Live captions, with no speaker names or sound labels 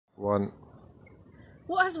1.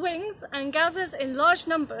 What has wings and gathers in large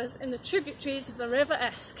numbers in the tributaries of the River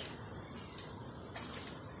Esk?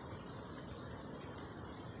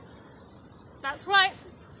 That's right,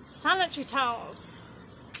 sanitary towels.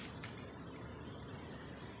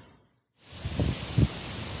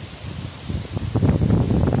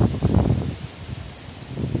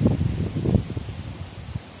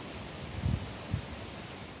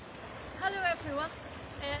 Hello everyone.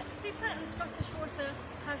 Seaplanet and Scottish Water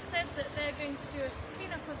have said that they're going to do a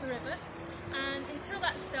clean-up of the river, and until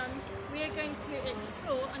that's done we are going to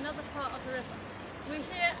explore another part of the river. We're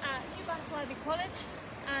here at Newbattle College,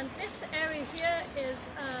 and this area here is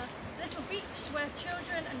a little beach where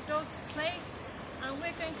children and dogs play, and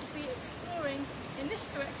we're going to be exploring in this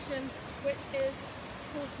direction, which is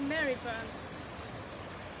called Maryburn.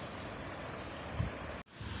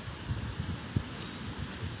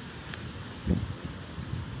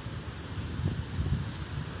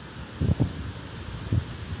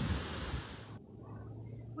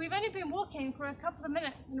 We've only been walking for a couple of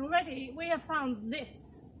minutes and already we have found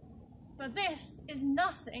this. But this is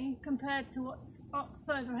nothing compared to what's up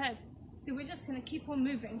further ahead. So we're just going to keep on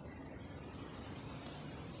moving.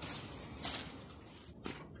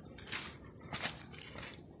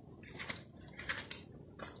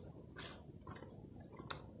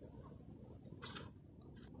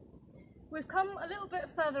 We've come a little bit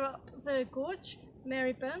further up the gorge,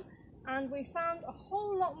 Maryburn, and we found a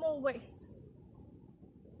whole lot more waste.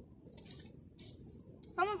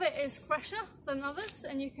 Some of it is fresher than others,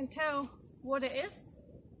 and you can tell what it is.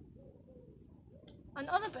 And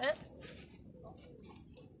other bits,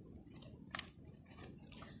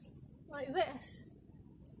 like this,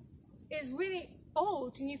 is really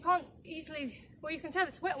old and you can't easily, well, you can tell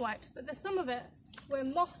it's wet wipes, but there's some of it where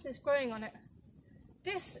moss is growing on it.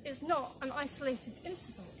 This is not an isolated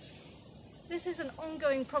incident. This is an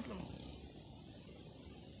ongoing problem.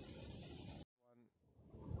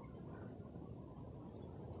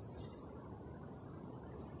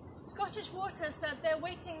 Scottish Water said they're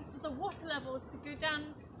waiting for the water levels to go down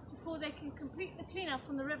before they can complete the clean-up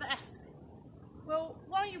on the River Esk. Well,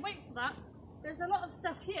 while you wait for that, there's a lot of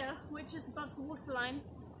stuff here which is above the waterline,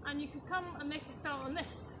 and you can come and make a start on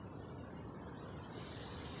this.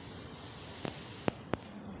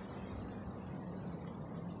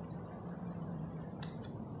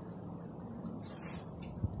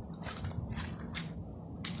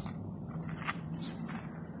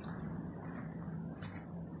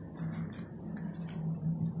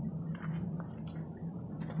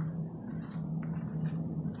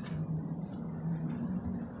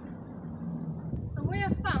 We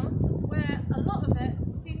have found where a lot of it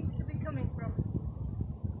seems to be coming from.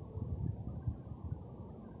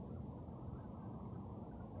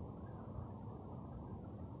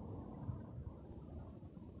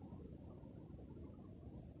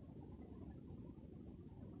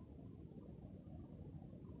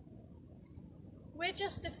 We're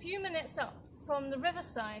just a few minutes up from the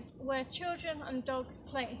riverside where children and dogs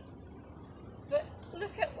play. But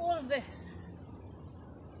look at all of this.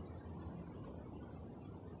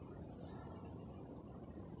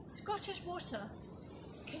 Scottish Water,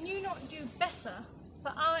 can you not do better for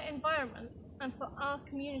our environment and for our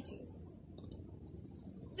communities?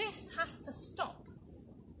 This has to stop.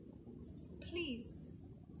 Please.